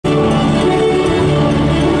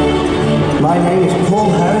name is Paul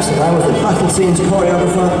Harris and I was the battle scenes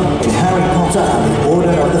choreographer in Harry Potter and the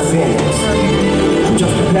Order of the Phoenix. I'm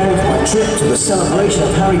just preparing for my trip to the celebration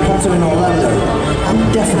of Harry Potter in Orlando.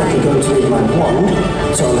 I'm definitely going to need my wand,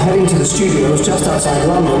 so I'm heading to the studios just outside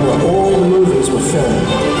London where all the movies were filmed.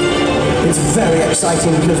 It's very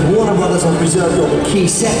exciting because Warner Brothers have preserved all the key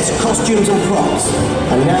sets, costumes and props,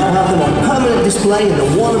 and now have them on permanent display in the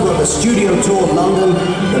Warner Brothers Studio Tour London,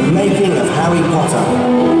 The Making of Harry Potter.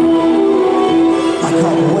 I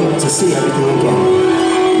can't wait to see everything again.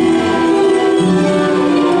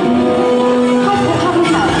 How can we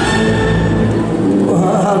help?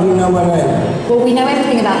 Well, how do you know my name? Well, we know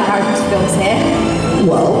everything about the Harry Potter films here.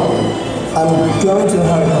 Well, I'm going to the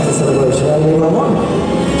Harry Potter celebration and I need my wand.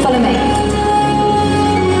 Follow me.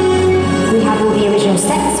 We have all the original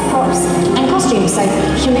sets, props, and costumes, so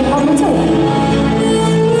shouldn't be a problem at all.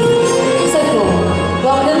 So cool.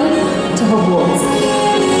 Welcome to Hogwarts.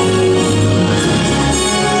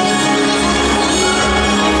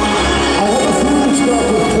 I have a few start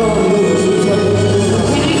with Carl Lewis.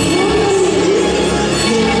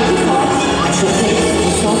 I shall take it.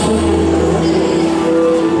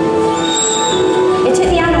 It took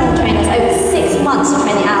the animal trainers over 6 months to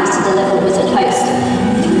train the owls to deliver the wizard host.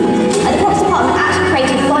 And the props department actually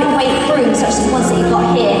created lightweight brooms such as the ones that you've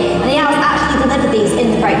got here, and the owls actually delivered these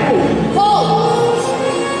in the Great Hall. Paul!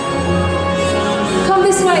 Come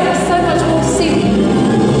this way, there's so much more to see.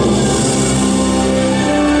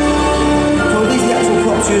 Are these the actual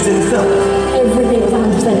props used in the film? Everything was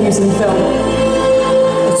 100% used in the film.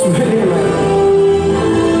 It's really amazing.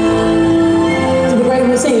 So the grave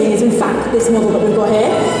we're seeing is in fact this model that we've got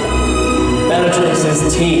here.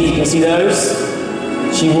 Bellatrix's teeth, you can see those?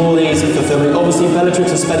 She wore these for filming. Obviously,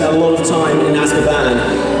 Bellatrix has spent a lot of time in Azkaban,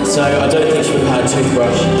 so I don't think she would have had a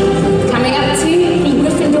toothbrush. Coming up to the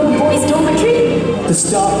Gryffindor boys' dormitory. The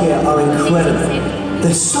staff here are incredible.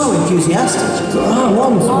 They're so enthusiastic.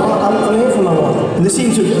 Wands. I'm here for my wand. And they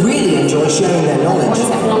seem to really enjoy sharing their knowledge. Ones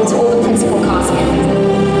that belong to all the principal cast here.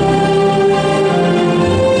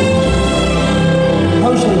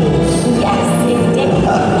 Potions. Yes, indeed.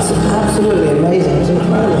 It's absolutely amazing. It's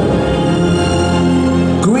incredible.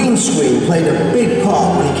 Green screen played a big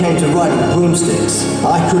part when it came to riding broomsticks.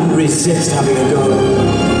 I couldn't resist having a go.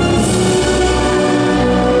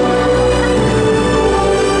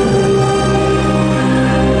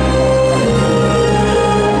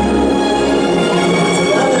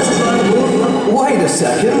 Wait a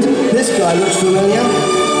second, this guy looks familiar.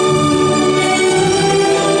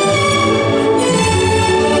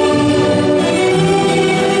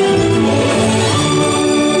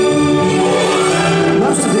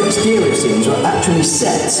 Most of the exterior scenes were actually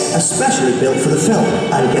sets, especially built for the film.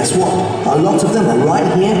 And guess what? A lot of them are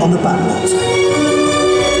right here on the back lot.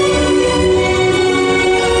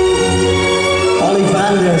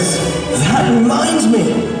 Ollivanders, that reminds me,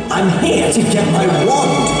 I'm here to get my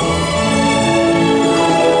wand.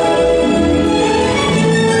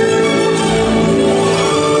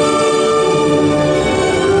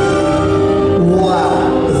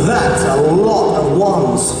 That's a lot of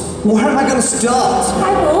wands. Where am I going to start?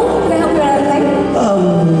 Hi, Paul. Can I help you with anything?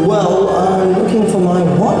 Well, I'm looking for my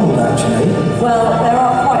wand, actually. Well, there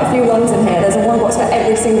are quite a few wands in here. There's a wand box for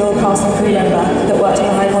every single cast and crew member that worked on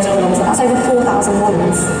the Harry Potter films. That's over 4,000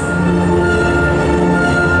 wands.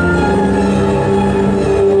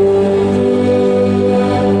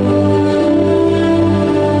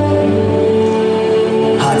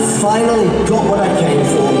 I finally got what I came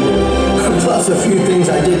for. Plus a few things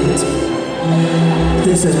I didn't.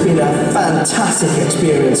 This has been a fantastic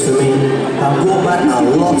experience for me. I've brought back a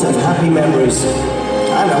lot of happy memories.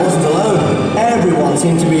 And I wasn't alone. Everyone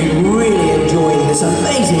seemed to be really enjoying this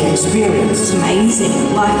amazing experience. It's amazing.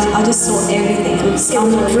 Like, I just saw everything. It was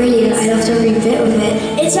brilliant. I loved every bit of it.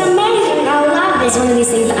 It's amazing. I love it. It's one of these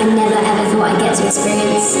things that I never ever thought I'd get to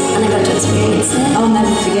experience, and I got to experience it. I'll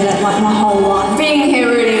never forget it, like my whole life. Being here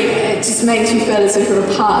really, it just makes you feel as if you're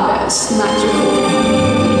a part of it. It's magical.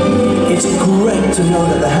 It's great to know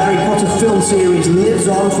that the Harry Potter film series lives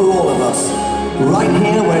on for all of us, right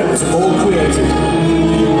here where it was all created.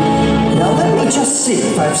 Now let me just see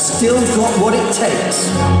if I've still got what it takes.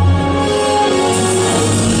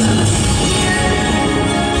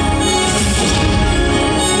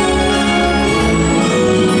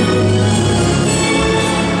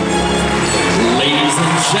 Ladies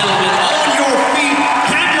and gentlemen, on your feet,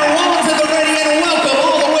 have your wands at the ready, and welcome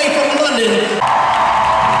all the way from London.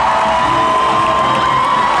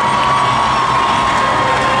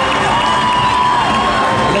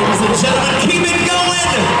 Ladies and gentlemen, keep it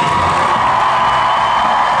going!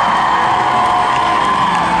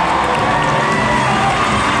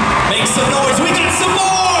 Make some noise.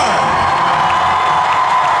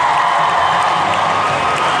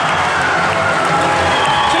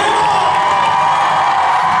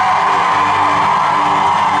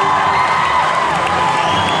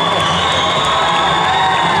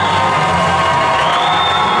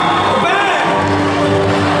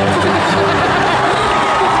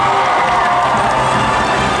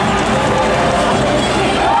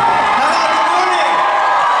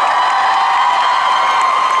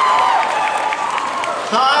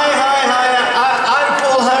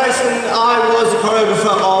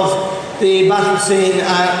 battle scene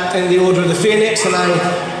in the Order of the Phoenix, and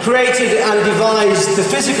I created and devised the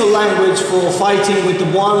physical language for fighting with the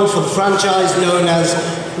wand for the franchise known as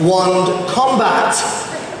wand combat.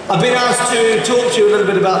 I've been asked to talk to you a little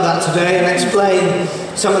bit about that today and explain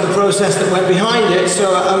some of the process that went behind it,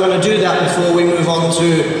 so I'm going to do that before we move on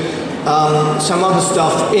to some other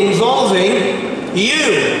stuff involving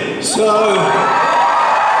you. So,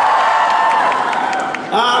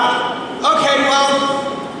 okay, well,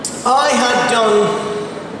 I had done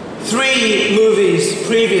 3 movies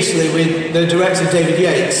previously with the director David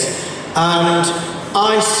Yates, and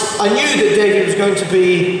I knew that David was going to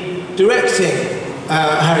be directing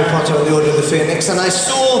Harry Potter and the Order of the Phoenix, and I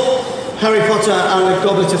saw Harry Potter and the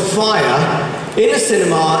Goblet of Fire in a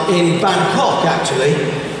cinema in Bangkok, actually.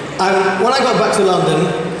 And when I got back to London,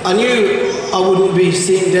 I knew I wouldn't be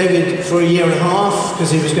seeing David for a year and a half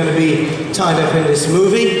because he was going to be tied up in this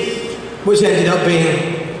movie, which ended up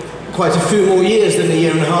being quite a few more years than a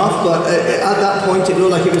year and a half, but at that point it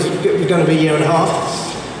looked like it was going to be a year and a half.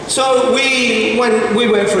 So we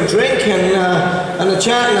went for a drink and a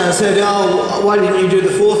chat, and I said, oh, why didn't you do the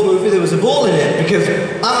 4th movie? There was a ball in it, because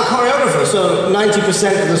I'm a choreographer, so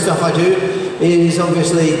 90% of the stuff I do is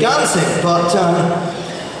obviously dancing, but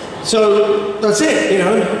so that's it, you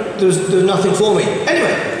know, there's nothing for me.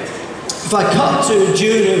 Anyway, if I cut to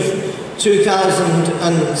June of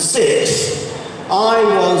 2006, I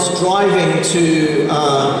was driving to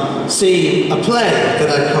see a play that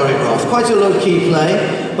I'd choreographed, quite a low-key play,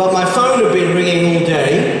 but my phone had been ringing all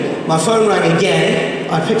day. My phone rang again.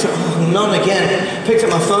 I picked up, oh, none again. Picked up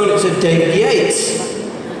my phone, it said David Yates.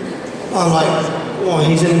 I'm like, well,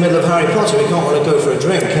 he's in the middle of Harry Potter, we can't want to go for a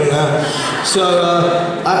drink. And so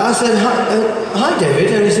I said, hi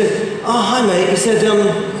David, and he said, oh, hi mate. He said,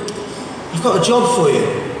 I've got a job for you.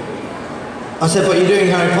 I said, but you're doing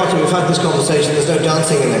Harry Potter, we've had this conversation, there's no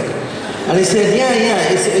dancing in it. And he said,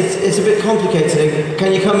 yeah, it's a bit complicated.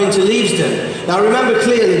 Can you come into Leavesden? Now I remember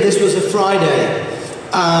clearly this was a Friday.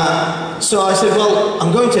 So I said, well,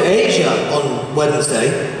 I'm going to Asia on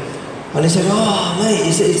Wednesday. And he said, oh mate,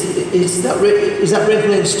 is that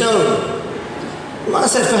written in stone? I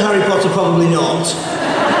said, for Harry Potter, probably not.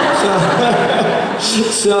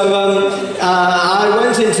 So I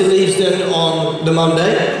went into Leavesden on the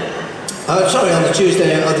Monday. On the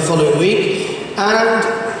Tuesday of the following week, and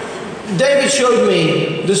David showed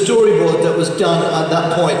me the storyboard that was done at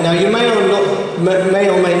that point. Now you may or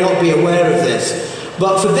may not be aware of this,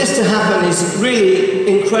 but for this to happen is really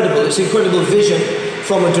incredible. It's incredible vision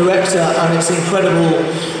from a director, and it's incredible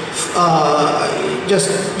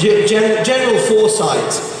just general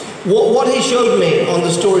foresight. What he showed me on the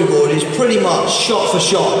storyboard is pretty much shot for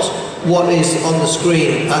shot what is on the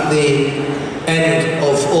screen at the end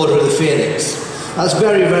of Order of the Phoenix. That's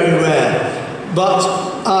very, very rare. But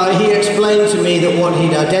he explained to me that what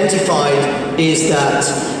he'd identified is that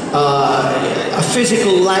a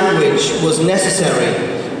physical language was necessary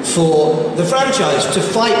for the franchise to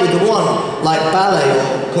fight with the one, like ballet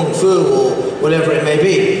or kung fu or whatever it may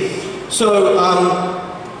be. So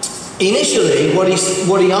initially what he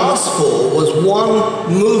asked for was one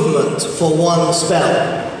movement for one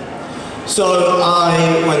spell. So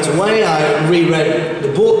I went away, I reread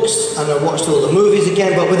the books, and I watched all the movies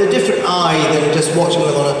again, but with a different eye than just watching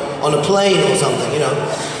them on a plane or something, you know.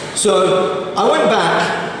 So I went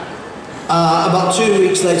back about 2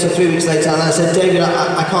 weeks later, 3 weeks later, and I said, David,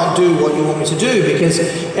 I can't do what you want me to do, because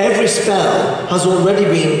every spell has already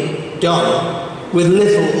been done with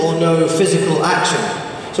little or no physical action.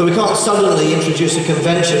 So we can't suddenly introduce a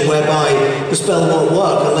convention whereby the spell won't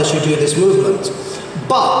work unless you do this movement.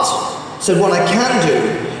 But so what I can do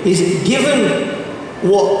is, given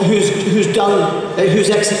who's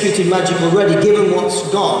executed magic already, given what's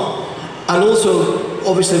gone, and also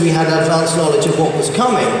obviously we had advanced knowledge of what was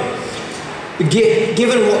coming,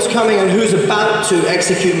 given what's coming and who's about to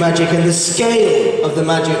execute magic and the scale of the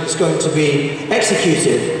magic that's going to be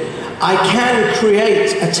executed, I can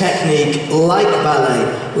create a technique like ballet,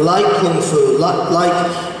 like kung fu,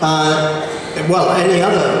 well, any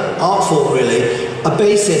other art form really, a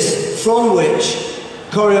basis from which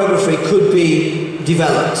choreography could be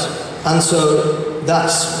developed. And so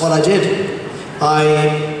that's what I did.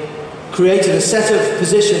 I created a set of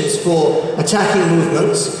positions for attacking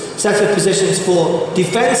movements, set of positions for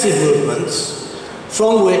defensive movements,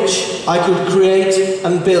 from which I could create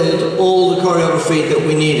and build all the choreography that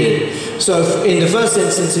we needed. So in the first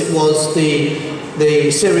instance it was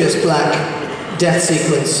the Sirius Black death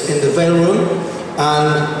sequence in the Vale Room,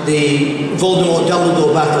 and the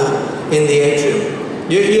Voldemort-Dumbledore battle in the atrium.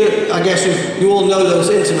 I guess you all know those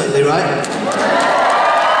intimately, right?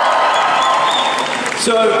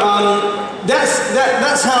 So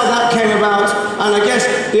that's how that came about. And I guess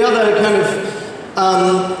the other kind of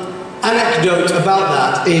anecdote about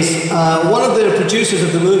that is one of the producers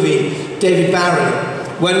of the movie, David Barron,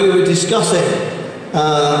 when we were discussing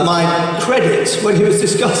my credits, when he was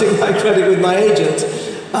discussing my credit with my agent,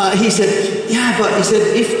 he said, yeah, but he said,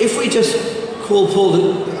 if we just call Paul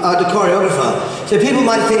the choreographer, so people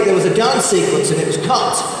might think there was a dance sequence and it was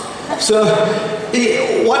cut. So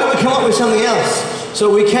why don't we come up with something else? So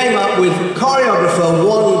we came up with choreographer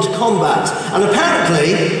wand combat. And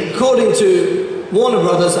apparently, according to Warner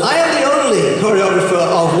Brothers, I am the only choreographer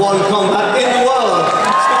of wand combat in the world.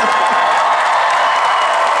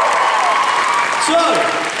 So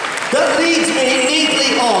that leads me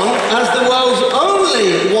neatly on as the world's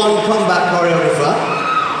only wand combat choreographer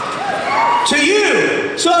to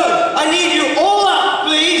you. So I need you all up,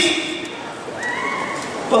 please.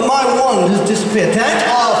 But my wand has disappeared.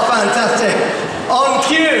 Oh, fantastic. On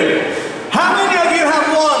cue. How many of you have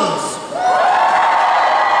wands?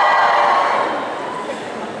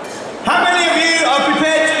 How many of you are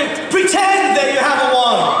prepared to pretend that you have a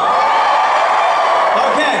wand?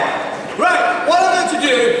 Okay. Right. What I'm going to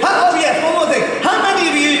do... Oh, yes, one more thing. How many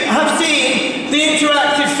of you have seen the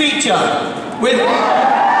interactive feature with...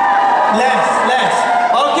 Less.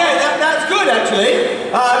 Okay, that's good, actually.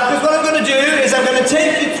 Because what I'm going to do is I'm going to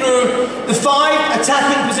take you through the 5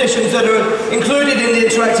 attacking positions that are included in the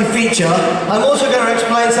interactive feature. I'm also going to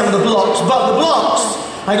explain some of the blocks, but the blocks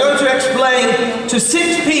I'm going to explain to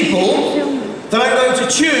 6 people that I'm going to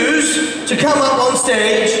choose to come up on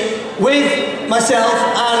stage with myself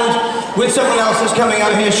and with someone else that's coming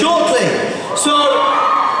out here shortly. So,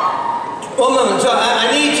 one moment. So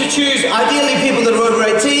I need to choose ideally people that are over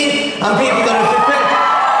 18 and people that are prepared.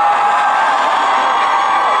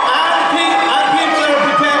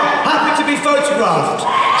 Photographed.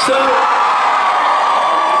 So,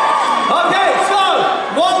 okay, so,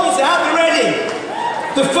 wands out and ready.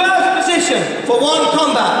 The first position for wand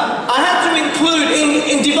combat, I had to include,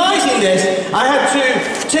 in devising this, I had to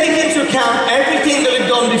take into account everything that had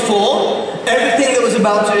gone before, everything that was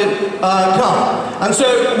about to come. And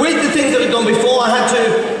so, with the things that had gone before, I had to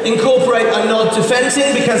incorporate a nod to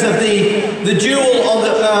fencing because of the duel on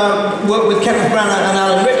the work with Kenneth Branagh and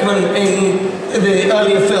Alan Rickman in the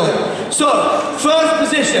earlier film. So, first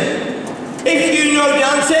position. If you know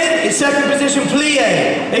dancing, it's second position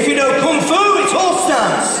plie. If you know kung fu, it's horse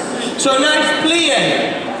stance. So nice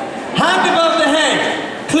plie. Hand above the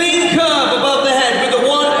head. Clean curve above the head with the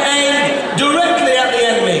wand aimed directly at the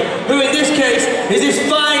enemy, who in this case is this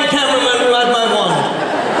fine cameraman who had my wand.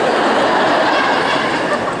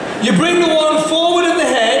 You bring the wand forward of the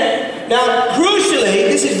head. Now, crucially,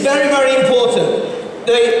 this is very, very important.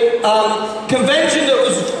 The convention that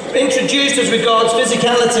was introduced as regards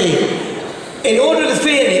physicality in order to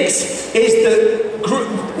Phoenix is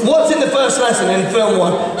what's in the first lesson in film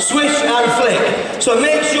 1, swish and flick. So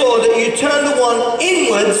make sure that you turn the wand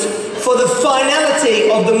inwards for the finality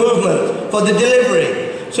of the movement, for the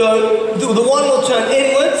delivery. So the wand will turn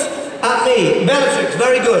inwards at me. Bellatrix,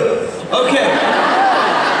 very good. Okay.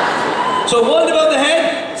 So wand above the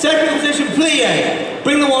head, second position plie.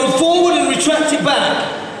 Bring the wand forward and retract it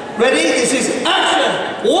back. Ready? This is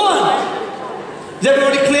action. 1. Is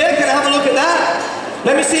everybody clear? Can I have a look at that?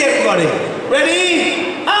 Let me see everybody.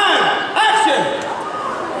 Ready? And action.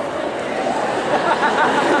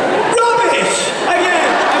 Rubbish. Again.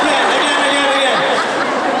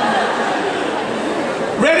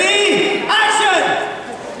 Ready? Action.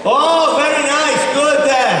 Oh, very nice. Good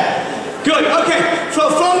there. Good. Okay. So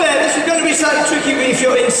from there, this is going to be slightly tricky if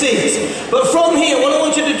you're in seats. But from here, what I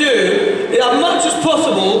want you to do is, as much as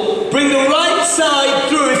possible, bring the right side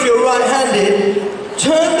through if you're right-handed.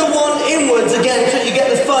 Turn the wand inwards again so you get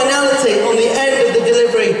the finality on the end of the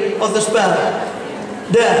delivery of the spell.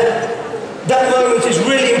 There. That moment is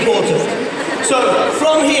really important. So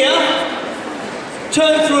from here,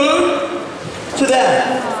 turn through to there.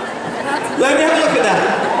 Let me have a look at that.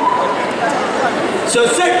 So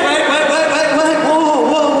wait. Whoa.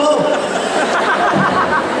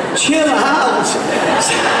 Chill out.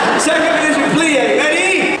 Second position plie.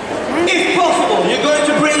 Ready? If possible, you're going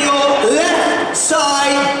to bring your left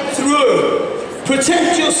side through.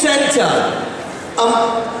 Protect your center.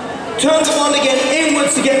 Turn the wand again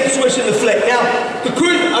inwards to get the swish and the flick. Now, a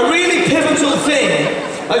really pivotal thing,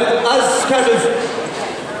 as kind of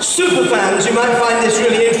super fans, you might find this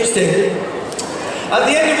really interesting. At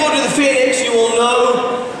the end of Order of the Phoenix, you will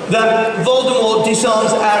know that Voldemort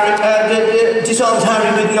disarms Harry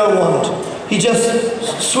with no wand. He just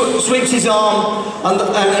sweeps his arm and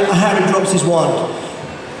Harry drops his wand.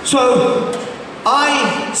 So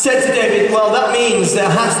I said to David, well, that means there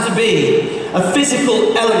has to be a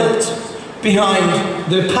physical element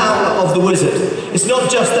behind the power of the wizard. It's not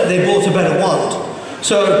just that they bought a better wand.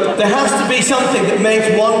 So there has to be something that makes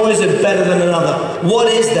one wizard better than another. What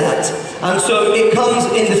is that? And so it comes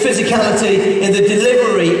in the physicality, in the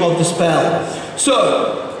delivery of the spell.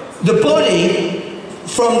 So the body,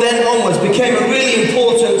 from then onwards, became a really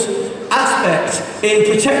important aspect in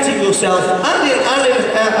protecting yourself and in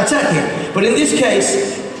attacking. But in this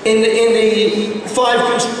case, in the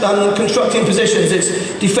 5 constructing positions,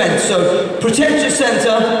 it's defense. So protect your center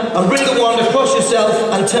and bring the wand across yourself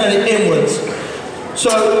and turn it inwards.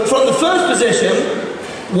 So from the first position,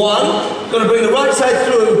 1, going to bring the right side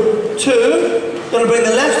through, 2, going to bring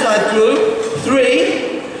the left side through,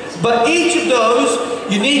 3, but each of those,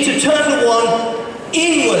 you need to turn the wand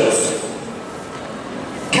inwards,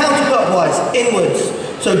 counterclockwise, inwards.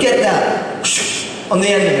 So get that on the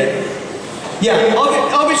end of it. Yeah,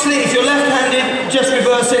 obviously if you're left-handed, just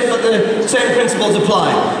reverse it, but the same principles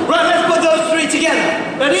apply. Right, let's put those 3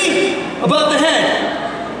 together. Ready? Above the head.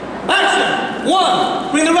 Action!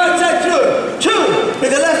 1, bring the right side through. 2,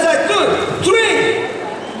 bring the left side through. 3.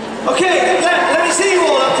 Okay, let me see you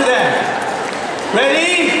all up to there.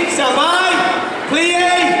 Ready? Stand by. Plie.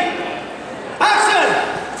 Action!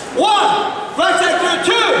 1, right side through.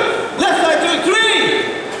 2, left side through. 3.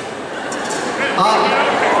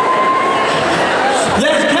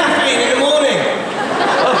 Less caffeine in the morning.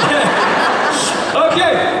 Okay.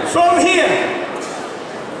 Okay, from here,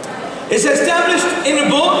 it's established in the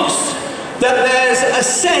books that there's a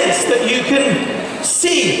sense that you can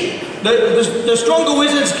see. The stronger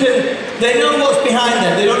wizards they know what's behind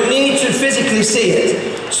them. They don't need to physically see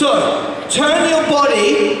it. So, turn your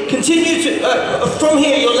body, continue to, from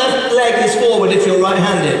here your left leg is forward if you're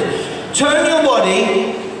right-handed. Turn your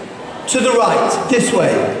body to the right, this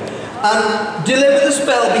way, and deliver the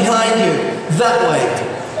spell behind you, that way.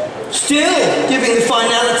 Still giving the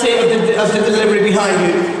finality of the delivery behind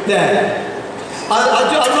you, there.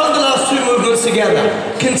 I'll run the last 2 movements together.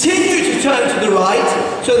 Continue to turn to the right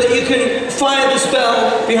so that you can fire the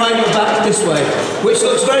spell behind your back this way, which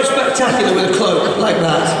looks very spectacular with a cloak like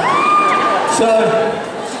that. So,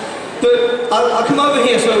 I'll come over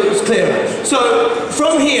here so it's clearer. So,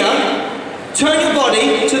 from here, turn your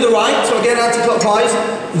body to the right, so again anti-clockwise,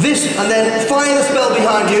 this, and then fire the spell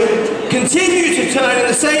behind you. Continue to turn in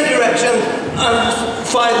the same direction and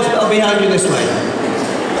fire the spell behind you this way.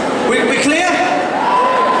 We clear?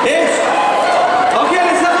 Yes? Okay,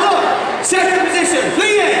 let's have a look. Second position,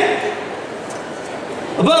 plie.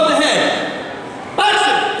 Above the head.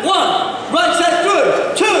 Action! 1, right side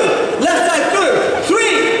through. 2, left side through.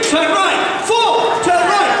 3, turn right. 4, turn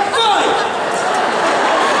right. 5.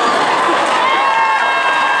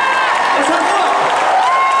 Let's have a look.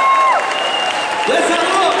 Let's have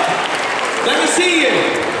a look. Let me see you.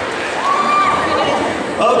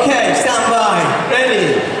 Okay, stand by. Ready?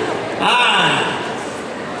 And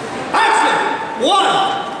action! 1,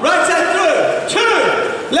 right side through.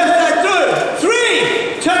 2, left side through.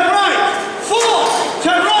 3, turn right. 4,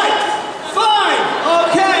 turn right. 5,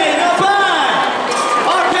 okay, not bad.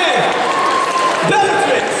 Okay,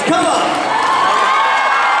 Bellatrix, come on.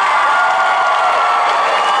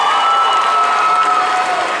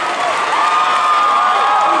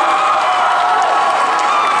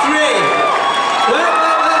 3. Wait.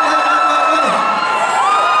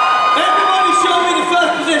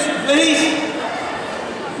 Please.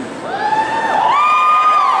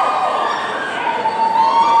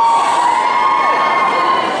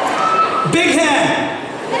 Big hand.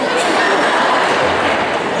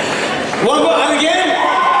 One more, and again.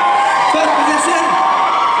 First position.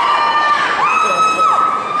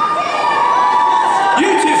 You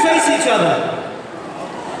 2 face each other.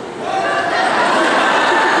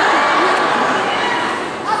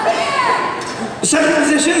 Second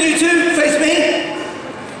position, you 2 face me.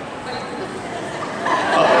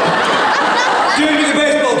 Doing the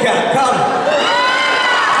baseball cap, come.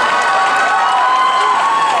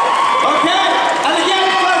 Okay, and again,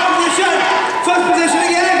 first position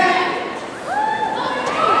again.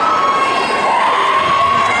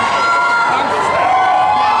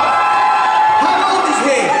 How old is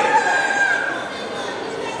he?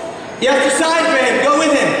 You have to sign for him, go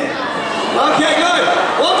with him. Okay, good.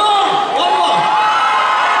 One more.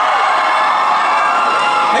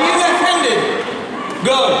 Are you left-handed?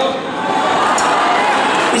 Go.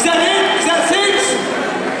 Is that it? Is that 6?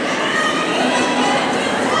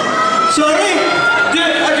 Sorry? Do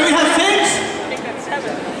we have 6? I think that's 7.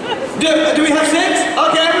 Do we have 6?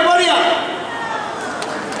 Okay, everybody up.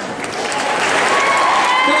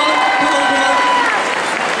 Come on.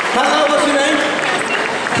 Hello, what's your name?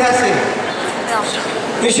 Cassie.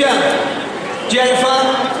 Michelle. Jennifer?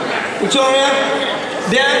 Victoria?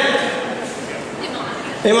 Dan?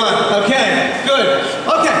 Iman? Okay, good.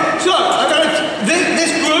 Okay, so I'm gonna,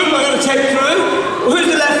 this group I'm gonna take through. Who's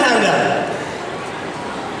the left-hander?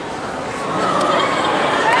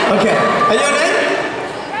 Okay, and your name?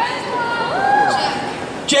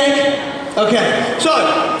 Jake? Okay, so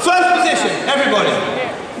first position, everybody.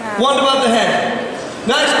 One above the head.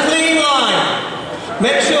 Nice clean line.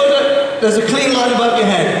 Make sure that there's a clean line above your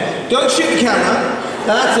head. Don't shoot the camera.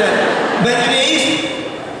 That's it. Bend your knees.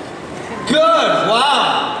 Good.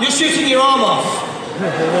 Wow. You're shooting your arm off.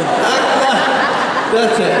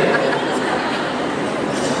 That's it.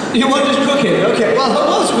 You want this cooking? Okay. Well, her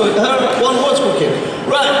was good. One was cooking.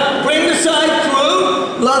 Right. Bring the side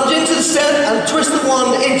through. Lunge into the step and twist the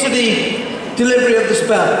wand into the delivery of the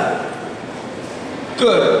spell.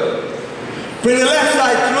 Good. Bring the left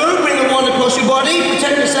side through. Bring the wand across your body.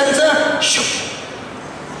 Protect the center.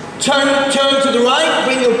 Turn to the right.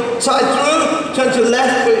 Bring your side through. Turn to the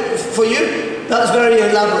left for you. That's very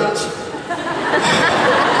elaborate.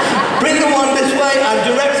 Bring the wand this way and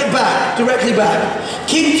direct it back. Directly back.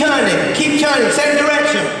 Keep turning. Keep turning. Same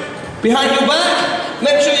direction. Behind your back.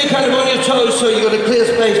 Make sure you're kind of on your toes so you've got a clear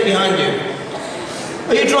space behind you.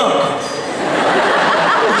 Are you drunk?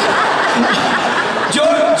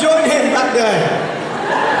 Join him back there.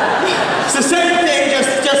 It's the same thing,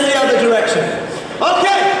 just the other direction.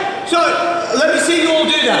 Okay, so let me see you all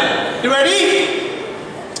do that. You ready?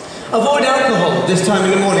 Avoid alcohol this time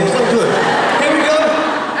in the morning. It's not good. Here we go.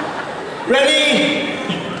 Ready?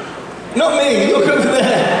 Not me. Look over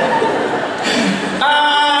there.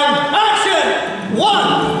 And action.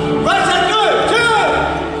 1. Right side through.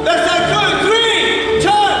 2. Left side through. 3.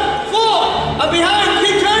 Turn. 4. And behind.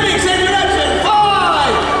 Keep turning. Same direction. 5.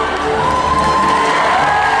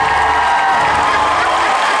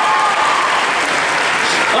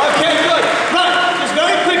 Okay, good. Right. Just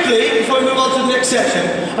very quickly before we move on to the next section,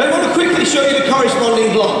 I want to quickly show you the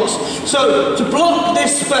corresponding blocks. So to block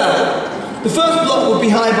this spell, the first block would be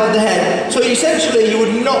high above the head. So essentially you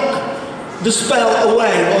would knock the spell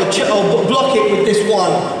away or block it with this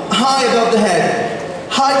one. High above the head.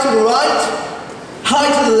 High to the right, high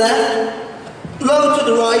to the left, low to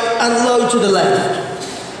the right and low to the left.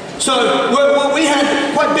 So we had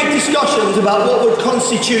quite big discussions about what would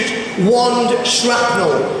constitute wand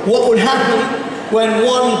shrapnel. What would happen when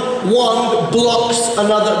one wand blocks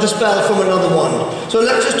the spell from another wand. So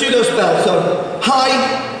let's just do those spells. So high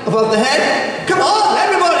above the head. Come on,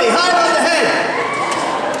 everybody, high above the head.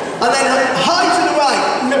 And then high to the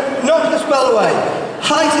right, knock the spell away.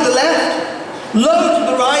 High to the left, low to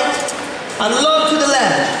the right, and low to the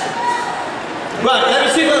left. Right, let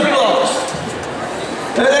me see those blocks.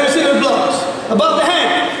 Let me see those blocks. Above the head.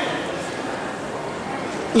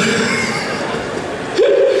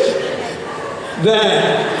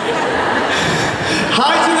 There.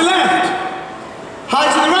 High to the left. High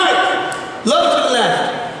to the right. Low to the left.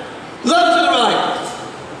 Low to the right.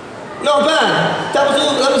 Not bad. That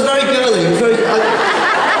was very girly. It was very, I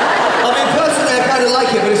mean, personally, I kind of like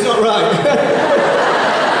it, but it's not right.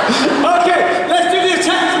 Okay, let's do the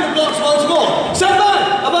attack from the blocks once more. Stand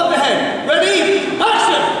by. Above the head. Ready?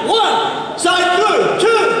 Action. 1. Side through.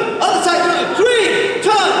 2. Other side through. 3.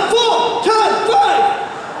 Turn. 4. Turn. 5.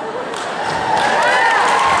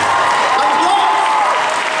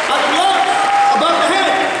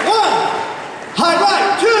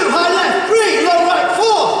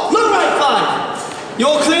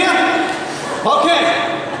 You're clear? Okay.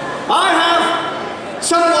 I have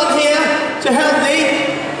someone here to help me,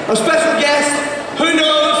 a special guest who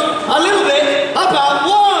knows a little bit about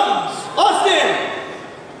wands. Austin!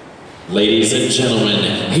 Ladies and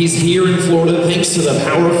gentlemen, he's here in Florida thanks to the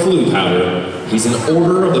power of flu powder. He's an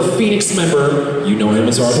Order of the Phoenix member. You know him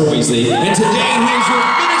as Arthur Weasley. And today he is your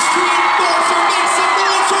ministry enforcer. Make some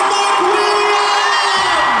noise for Mark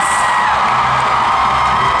Williams!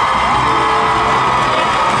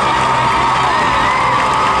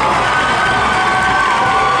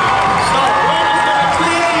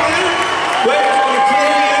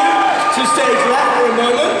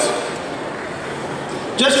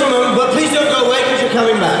 Just for a moment, but please don't go away because you're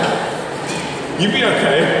coming back. You'll be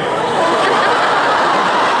okay.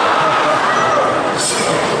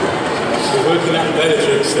 We're working out the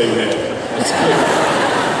Bellatrix thing here. That's good.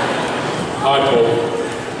 Hi, Paul.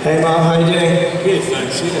 Hey, Mark, how you doing? Good,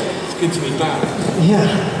 thanks. Yeah, it's good to be back. Yeah.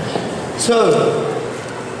 So,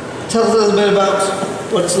 tell us a little bit about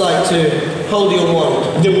what it's like to hold your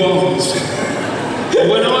wand. The wands.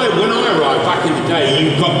 When I arrived back in the day,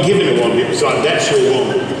 you got given a wand. It was like, that's your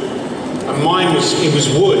wand. And mine was, it was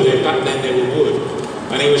wood. Back then they were wood.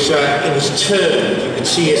 and it was turned. You could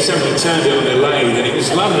see as somebody turned it on their lathe, and it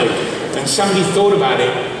was lovely. And somebody thought about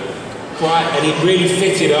it quite, and it really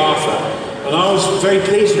fitted Arthur. And I was very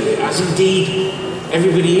pleased with it, as indeed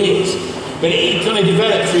everybody is. But it kind of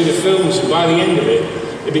developed through the films, and by the end of it,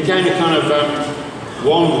 it became a kind of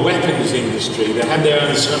wand weapons industry. They had their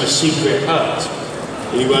own kind of secret hut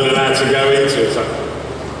you weren't allowed to go into. It's like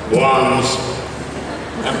wands.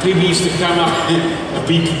 And people used to come up and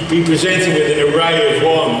be presented with an array of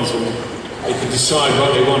wands, and they could decide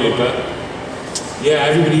what they wanted. But yeah,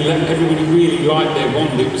 everybody really liked their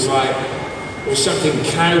wand. It was like, there was something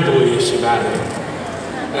cowboyish about it.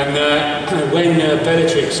 And when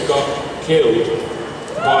Bellatrix got killed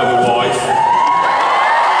by the wife,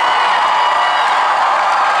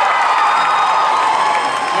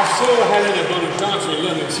 I saw Helena Bonham Carter in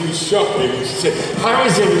London. She was shopping, and she said, "How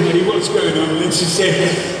is everybody? What's going on?" And then she said,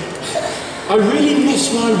 "I really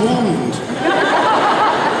miss my wand."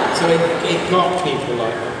 So it got people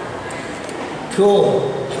like that.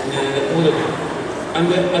 Cool. And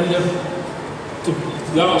the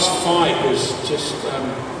last fight was just,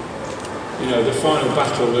 you know, the final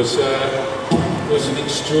battle was an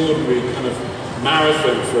extraordinary kind of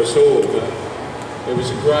marathon for us all. But it was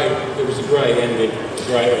a great ending.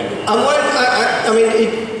 I mean,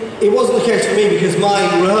 it wasn't the case for me because my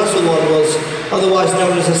rehearsal one was otherwise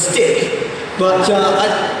known as a stick. But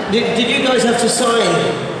did you guys have to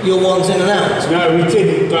sign your wands in and out? No, we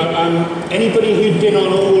didn't. But anybody who'd been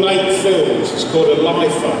on all 8 films is called a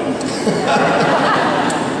lifer.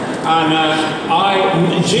 And I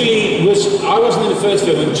wasn't in the first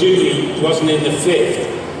film, and Julie wasn't in the 5th.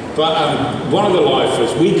 But one of the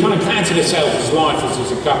lifers, we kind of counted ourselves as lifers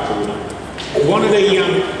as a couple, you know. One of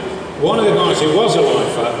the guys who was a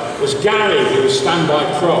lifer was Gary, who was standby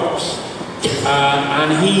props,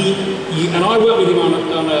 and and I worked with him on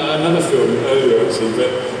another film earlier, actually. But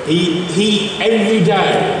he every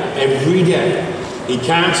day he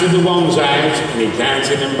counted the ones out and he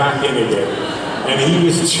counted them back in again. And he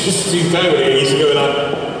was just superb. He's going like,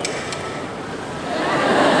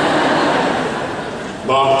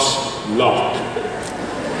 box, lock.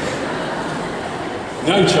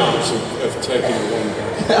 No chance of taking the wand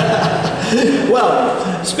back.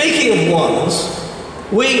 Well, speaking of wands,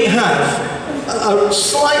 we have a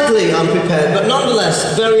slightly unprepared, but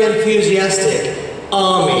nonetheless very enthusiastic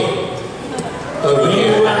army over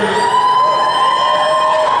here.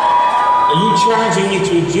 Are you challenging me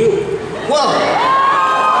to a duel? Well,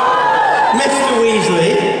 Mr.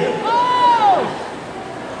 Weasley,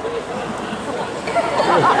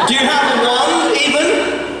 do you have a wand, even?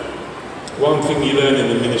 One thing you learn in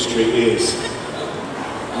the ministry is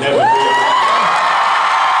never be...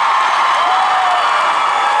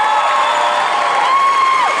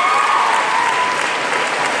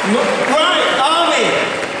 Right, army.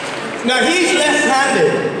 Now, he's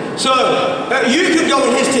left-handed, so you could go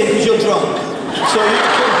on his team because you're drunk. So you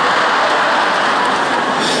can...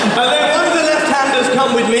 And then one of the left-handers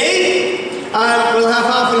come with me, and we'll have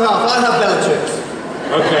half and half. I'll have Bellatrix.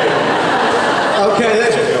 Okay. Okay,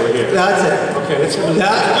 let's go over here. That's it. Okay, let's have a look.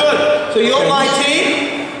 That's good. So you're my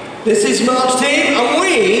team, this is Mark's team, and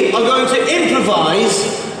we are going to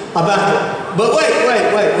improvise a battle. But wait.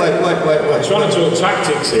 I'm trying to talk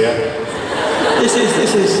tactics here. This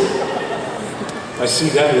is... I see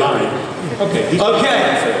that line. Okay.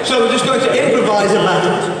 Okay, so we're just going to improvise a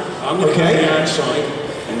battle. I'm going to come outside.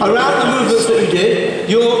 Around the movements that we did,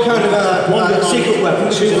 your kind of a secret weapon,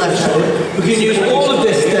 which is left-handed. We can use all of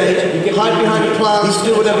this stage, hide behind plants,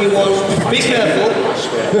 do whatever you want. Be careful.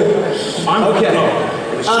 I'm okay.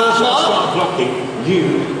 As soon as I start blocking, you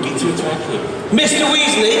need to attack him. Mr.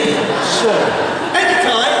 Weasley, sir.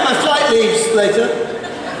 Anytime, my flight leaves later.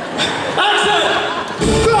 Action!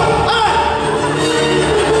 Go!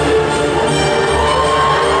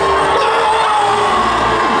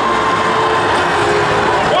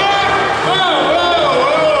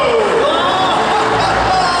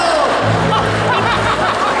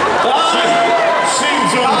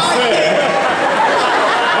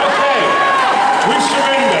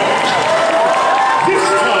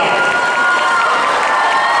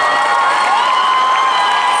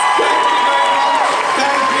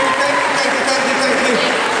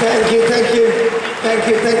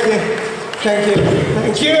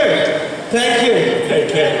 Thank you. Take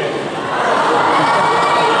care.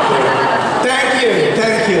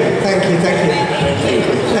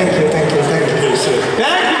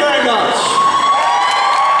 Thank you very much.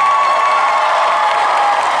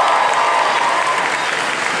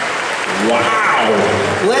 Wow.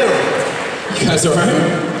 Well, you guys all right?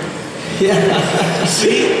 Yeah.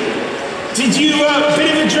 See? Did you, bit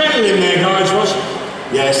of adrenaline there, guys, was?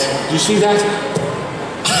 Yes. Do you see that?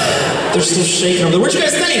 They're still shaking over there. What'd you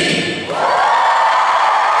guys think?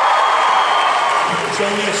 It's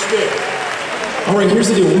only a stick. All right, here's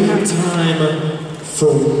the deal. We have time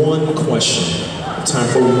for one question. Time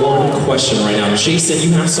for one question right now. Jason,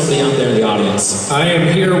 you have somebody out there in the audience. I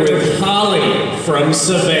am here with Holly from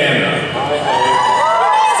Savannah. Hi,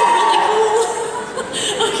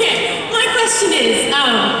 Okay, my question is,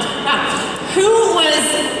 who was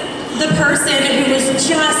the person who was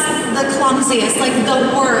just the clumsiest, like the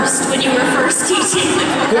worst, when you were first teaching the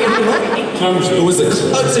choreography? Clumsy. Who was the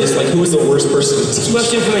clumsiest? Like, who was the worst person to teach?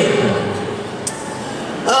 Question for me.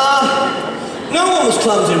 No one was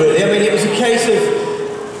clumsy, really. I mean, it was a case of,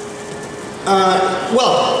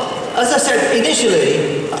 well, as I said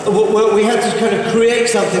initially, we had to kind of create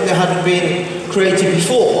something that hadn't been created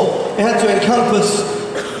before. It had to encompass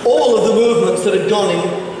all of the movements that had gone in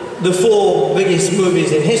the 4 biggest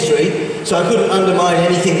movies in history, so I couldn't undermine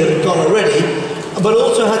anything that had gone already, but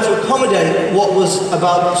also had to accommodate what was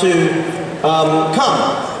about to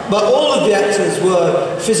come. But all of the actors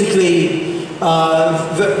were physically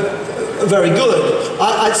very good.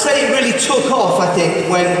 I'd say it really took off, I think,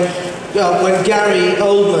 when Gary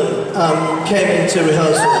Oldman came into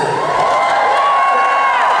rehearsal.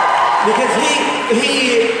 Because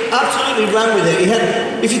he absolutely ran with it. He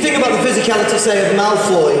had, if you think about the physicality, say, of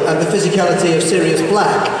Malfoy and the physicality of Sirius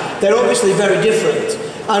Black, they're obviously very different.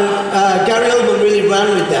 And Gary Oldman really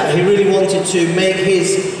ran with that. He really wanted to make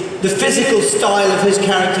the physical style of his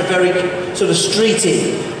character very sort of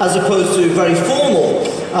streety, as opposed to very formal.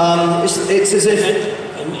 It's as if...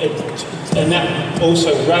 And that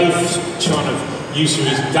also, Rafe's kind of use of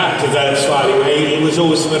his, that developed slightly, where it was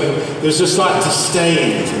always sort of, there was a slight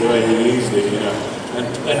disdain to the way he used it, you know.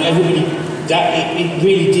 And everybody, it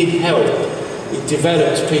really did help. It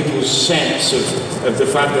developed people's sense of the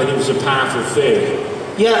fact that it was a powerful thing.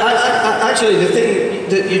 Yeah, actually, the thing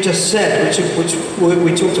that you just said, which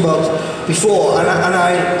we talked about before, and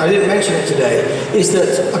I didn't mention it today, is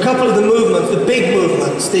that a couple of the movements, the big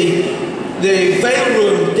movements, the veil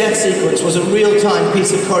room death sequence was a real-time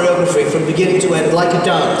piece of choreography from beginning to end, like a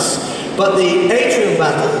dance. But the atrium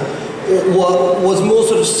battle was more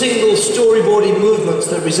sort of single storyboarded movements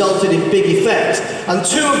that resulted in big effects. And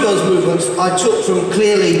 2 of those movements I took from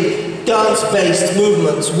clearly dance-based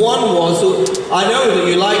movements. One was, I know that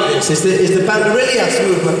you like this, is the banderillas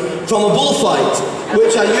movement from a bullfight,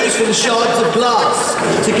 which I used for the shards of glass,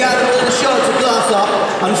 to gather all the shards of glass up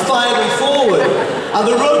and fire them forward. And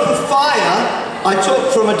the rope of fire I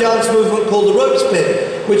took from a dance movement called the rope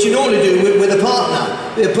spin, which you normally do with a partner.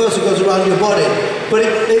 The person goes around your body. But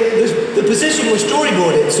the position was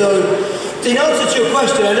storyboarded. So in answer to your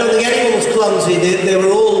question, I don't think anyone was clumsy. They were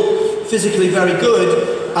all physically very good.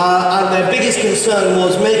 And their biggest concern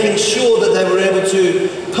was making sure that they were able to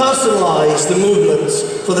personalize the movements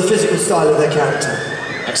for the physical style of their character.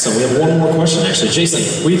 Excellent. We have one more question, actually.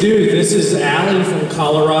 Jason. We do. This is Allie from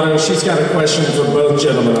Colorado. She's got a question for both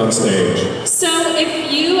gentlemen on stage. So,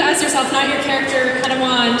 if you, as yourself, not your character, had a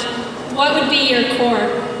wand, what would be your core?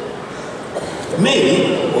 Me?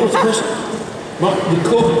 What was the question? The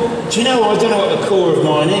core? Do you know, I don't know what the core of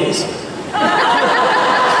mine is.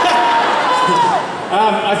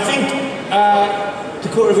 I think... the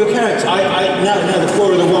core of your character? No, the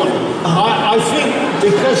core of the wand. I think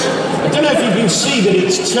because... I don't know if you can see that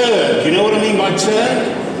it's turned. You know what I mean by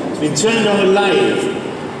turned? It's been turned on a lathe.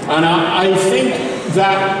 And I think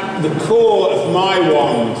that the core of my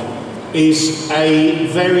wand is a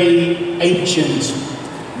very ancient,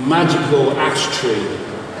 magical ash tree,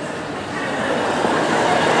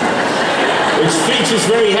 which features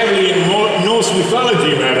very heavily in Norse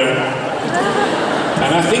mythology, madam.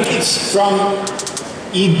 And I think it's from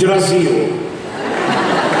Yggdrasil,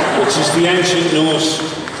 which is the ancient Norse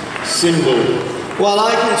symbol. Well,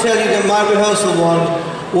 I can tell you that my rehearsal wand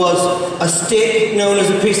was a stick known as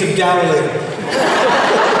a piece of doweling.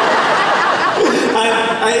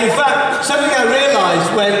 and in fact, something I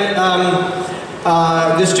realized when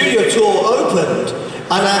the studio tour opened,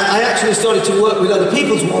 and I actually started to work with other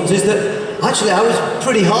people's wands, is that actually I was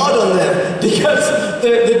pretty hard on them, because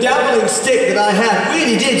the doweling stick that I had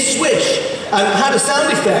really did swish and had a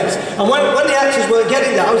sound effect. And when the actors weren't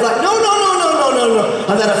getting that, I was like, no.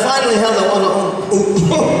 And then I finally held it on.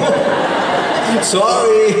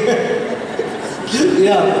 Sorry.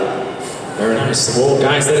 Yeah. Very nice. Well,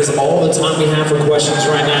 guys, that is all the time we have for questions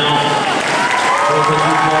right now. Thank you,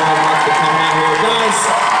 Paul.